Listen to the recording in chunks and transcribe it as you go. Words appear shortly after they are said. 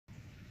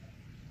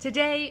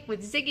Today,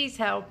 with Ziggy's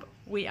help,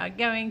 we are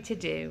going to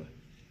do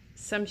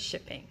some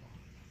shipping.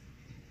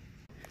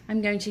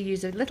 I'm going to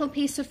use a little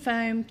piece of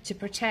foam to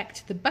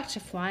protect the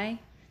butterfly.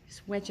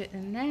 Just wedge it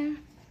in there.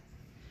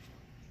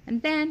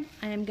 And then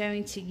I am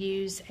going to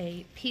use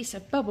a piece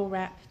of bubble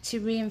wrap to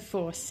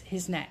reinforce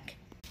his neck.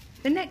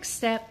 The next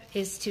step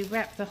is to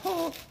wrap the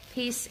whole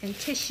piece in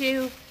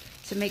tissue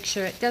to make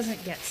sure it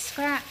doesn't get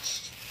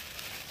scratched.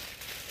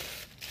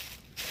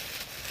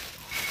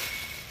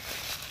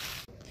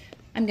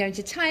 I'm going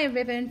to tie a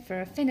ribbon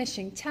for a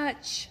finishing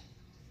touch.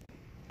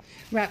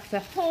 Wrap the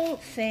whole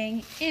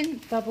thing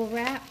in bubble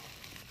wrap.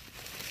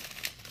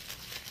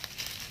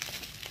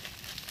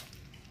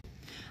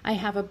 I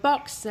have a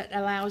box that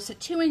allows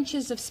 2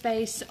 inches of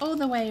space all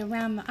the way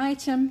around the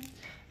item.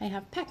 I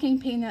have packing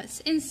peanuts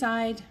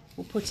inside.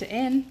 We'll put it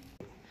in.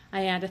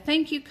 I add a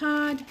thank you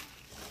card.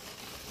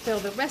 Fill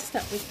the rest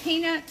up with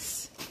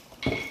peanuts.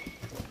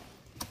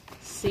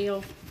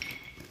 Seal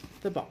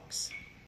the box.